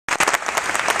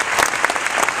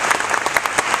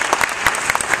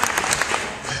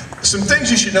Some things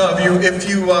you should know if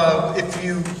you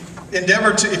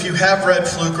have read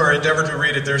Fluke or endeavor to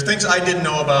read it. There's things I didn't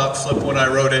know about Flip when I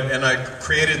wrote it, and I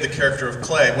created the character of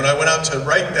Clay. When I went out to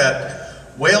write that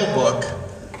whale book,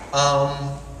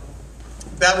 I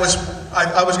was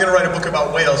going to write a book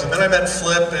about whales, and then I met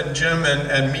Flip and Jim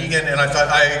and Megan, and I thought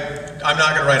I'm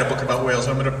not going to write a book about whales.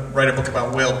 I'm going to write a book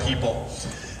about whale people,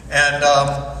 and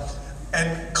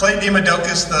Clay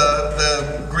Demodocus,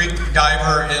 the Greek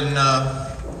diver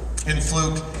in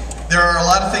Fluke. There are a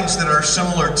lot of things that are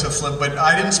similar to Flip, but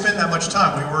I didn't spend that much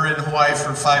time. We were in Hawaii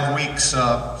for 5 weeks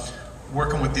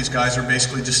working with these guys, or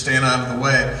basically just staying out of the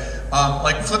way.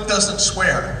 Like Flip doesn't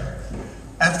swear,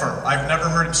 ever. I've never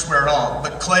heard him swear at all,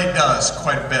 but Clay does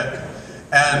quite a bit.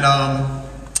 And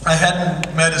I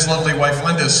hadn't met his lovely wife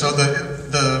Linda, so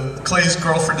the Clay's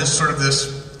girlfriend is sort of this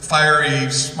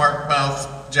fiery, smart-mouthed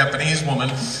Japanese woman,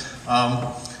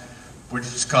 which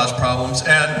has caused problems.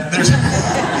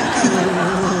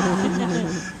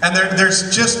 And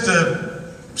there's just the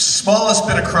smallest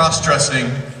bit of cross-dressing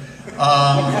in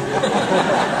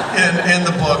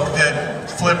the book that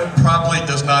Flip probably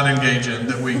does not engage in,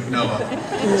 that we know of.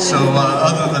 So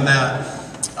other than that,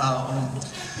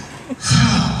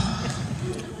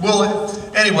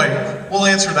 we'll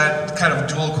answer that kind of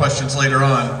dual questions later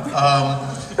on.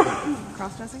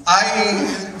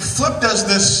 Flip does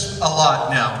this a lot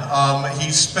now.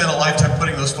 He's spent a lifetime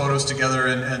putting those photos together,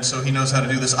 and so he knows how to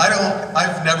do this.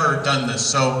 I've never done this,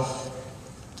 so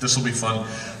this will be fun.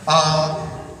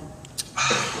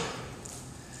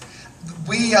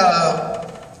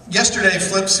 Yesterday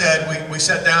Flip said, we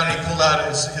sat down and he pulled out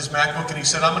his MacBook and he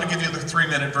said, I'm going to give you the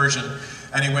 3-minute version.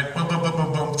 And he went boom, boom, boom,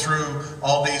 boom, boom through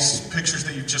all these pictures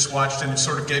that you've just watched, and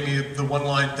sort of gave me the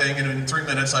one-line thing, and in 3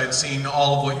 minutes I had seen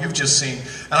all of what you've just seen.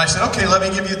 And I said, okay, let me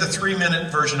give you the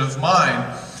 3-minute version of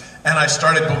mine. And I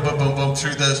started boom, boom, boom, boom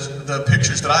through the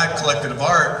pictures that I had collected of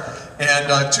art. And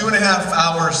 2.5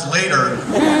 hours later,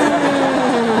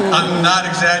 I'm not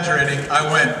exaggerating, I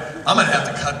went, I'm going to have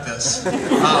to cut this.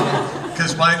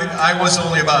 Because I was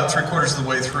only about 3/4 of the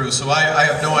way through, so I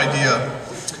have no idea.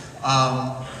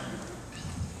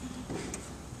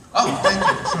 Oh, thank you.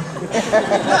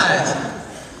 Nice.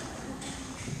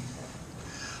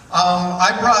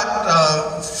 I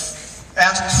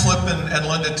asked Flip and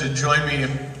Linda to join me,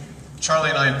 Charlie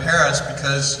and I, in Paris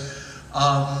because,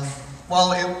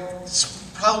 well, it's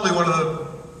probably one of the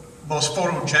most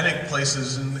photogenic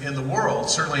places in the world,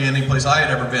 certainly any place I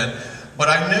had ever been. But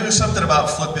I knew something about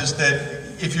Flip is that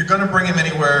if you're going to bring him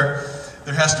anywhere,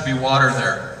 there has to be water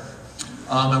there.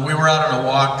 And we were out on a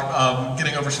walk,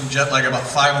 getting over some jet lag about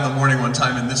 5 in the morning one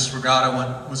time, and this regatta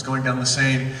was going down the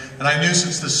Seine. And I knew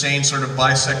since the Seine sort of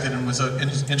bisected and was an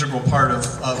integral part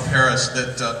of Paris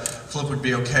that Flip would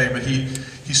be okay. But he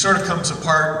sort of comes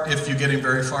apart if you get him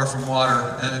very far from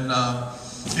water. And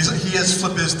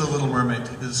Flip is the Little Mermaid,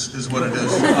 is what it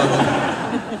is.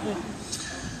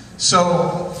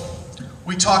 So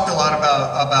we talked a lot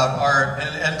about art,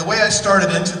 and the way I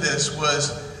started into this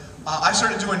was I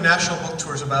started doing national book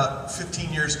tours about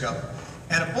 15 years ago.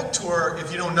 And a book tour,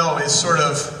 if you don't know, is sort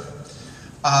of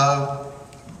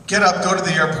get up, go to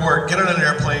the airport, get on an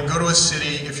airplane, go to a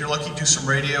city, if you're lucky do some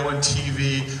radio and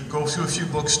TV, go to a few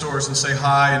bookstores and say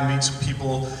hi and meet some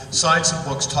people, sign some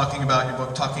books talking about your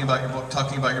book, talking about your book,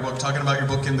 talking about your book, talking about your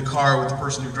book in the car with the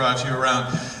person who drives you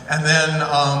around. And then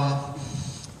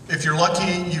if you're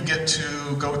lucky, you get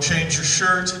to go change your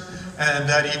shirt, and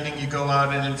that evening you go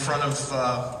out and in front of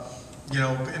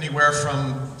anywhere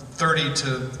from 30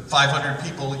 to 500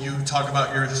 people, you talk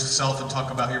about yourself and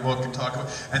talk about your book and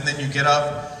then you get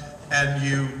up and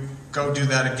you go do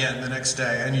that again the next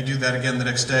day, and you do that again the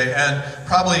next day. And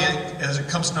probably, as it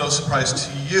comes to no surprise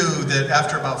to you, that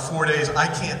after about 4 days, I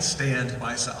can't stand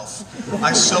myself.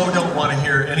 I so don't want to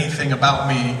hear anything about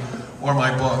me or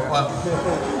my book.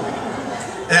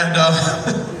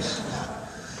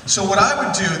 So what I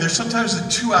would do, there's sometimes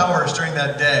 2 hours during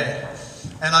that day,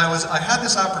 and I had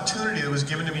this opportunity that was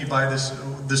given to me by this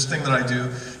thing that I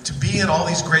do, to be in all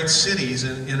these great cities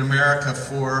in America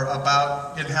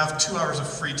and have 2 hours of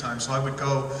free time. So I would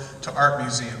go to art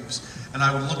museums, and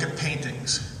I would look at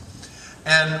paintings.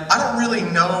 And I don't really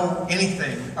know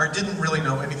anything, or didn't really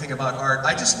know anything about art.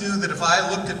 I just knew that if I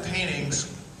looked at paintings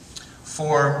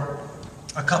for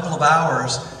a couple of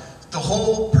hours, the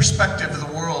whole perspective of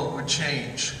the world would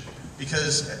change,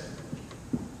 because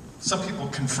some people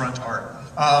confront art.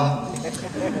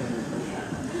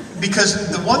 Because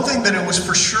the one thing that it was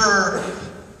for sure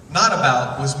not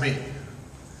about was me.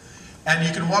 And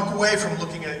you can walk away from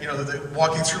looking at,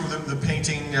 walking through the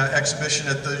painting exhibition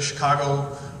at the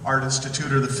Chicago Art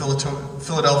Institute or the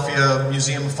Philadelphia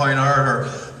Museum of Fine Art, or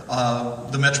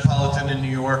the Metropolitan in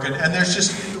New York, and there's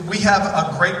just, we have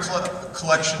a great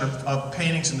collection of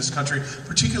paintings in this country,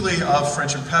 particularly of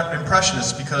French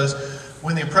Impressionists, because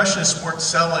when the Impressionists weren't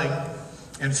selling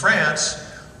in France,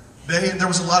 there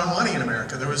was a lot of money in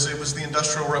America. It was the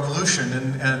Industrial Revolution,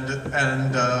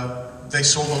 and they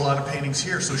sold a lot of paintings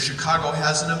here. So Chicago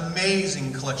has an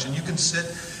amazing collection. You can sit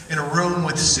in a room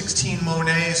with 16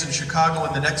 Monets in Chicago,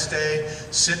 and the next day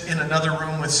sit in another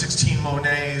room with 16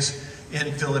 Monets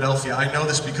in Philadelphia. I know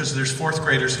this because there's fourth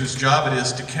graders whose job it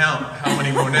is to count how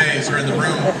many Monets are in the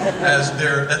room, as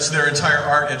that's their entire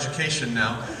art education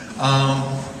now.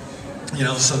 You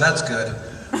know, so that's good.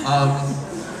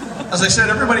 As I said,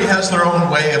 everybody has their own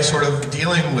way of sort of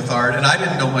dealing with art, and I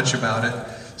didn't know much about it.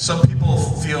 Some people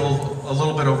feel a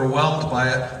little bit overwhelmed by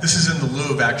it. This is in the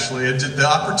Louvre, actually. The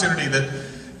opportunity that,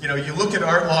 you know, you look at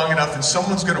art long enough and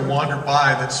someone's going to wander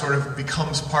by that sort of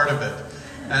becomes part of it.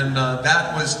 And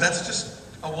that's just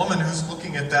a woman who's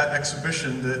looking at that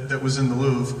exhibition that was in the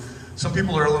Louvre. Some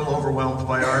people are a little overwhelmed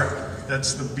by art.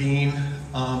 That's the bean.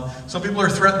 Some people are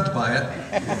threatened by it.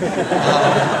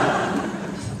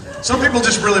 Some people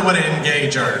just really want to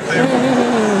engage art. They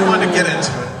want to get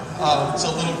into it. It's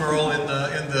a little girl in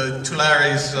the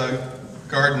Tuileries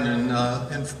garden in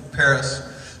Paris.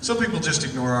 Some people just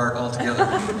ignore art altogether.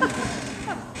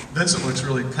 Vincent looks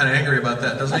really kind of angry about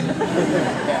that, doesn't he?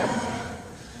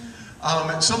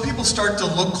 Some people start to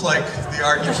look like the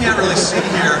art. You can't really see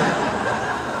here.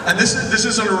 And this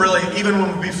isn't a really,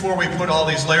 even before we put all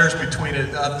these layers between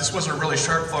it, this wasn't a really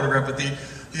sharp photograph, but the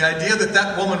idea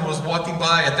that woman was walking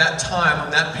by at that time on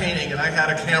that painting and I had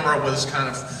a camera was kind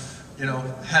of, you know,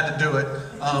 had to do it.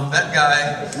 That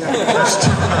guy just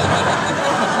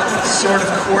sort of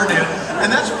coordinated. And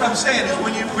that's what I'm saying, is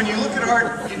when you look at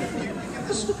art, you get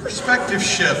this perspective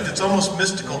shift. It's almost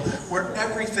mystical, where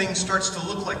everything starts to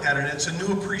look like that, and it's a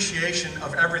new appreciation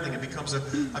of everything. It becomes a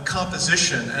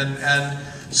composition. And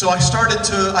so I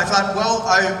thought, well,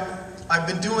 I've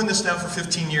been doing this now for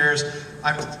 15 years.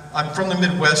 I'm from the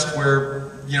Midwest,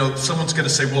 where, you know, someone's going to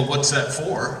say, well, what's that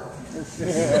for?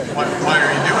 Why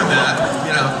are you doing that?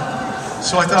 You know.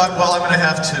 So I thought, well, I'm going to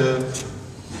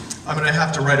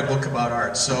have to write a book about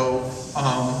art. So,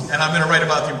 and I'm going to write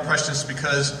about the Impressionists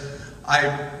because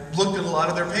I looked at a lot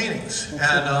of their paintings.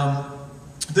 And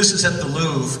this is at the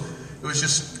Louvre. It was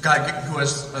just a guy who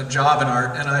has a job in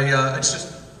art, and it's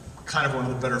just kind of one of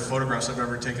the better photographs I've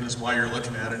ever taken is why you're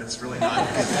looking at it. It's really not.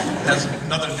 It has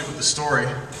nothing to do with the story.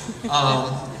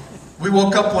 We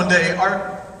woke up one day.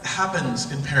 Art happens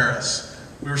in Paris.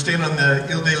 We were staying on the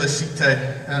Ile de la Cité,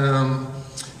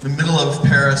 the middle of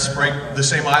Paris, right, the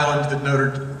same island that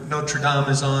Notre Dame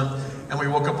is on, and we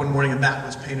woke up one morning and that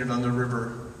was painted on the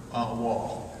river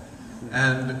wall.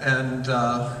 And you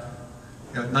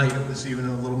know, at night it was even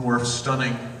a little more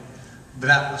stunning.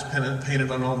 That was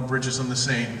painted on all the bridges on the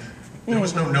Seine. There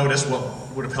was no notice. Well,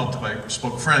 would have helped if I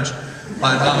spoke French,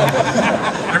 but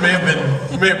there may have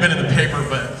been in the paper,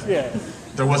 but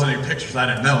there wasn't any pictures. I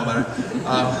didn't know.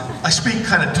 I speak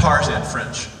kind of Tarzan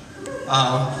French.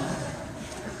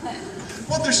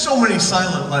 Well, there's so many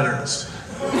silent letters.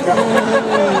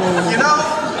 You know,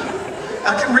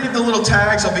 I can read the little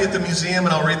tags. I'll be at the museum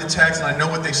and I'll read the tags and I know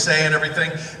what they say and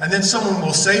everything. And then someone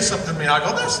will say something to me. I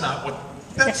go, that's not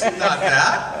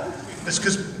that. It's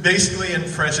because basically in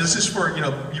French, this is for, you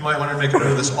know, you might want to make a note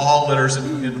of this, all letters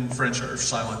in French are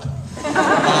silent.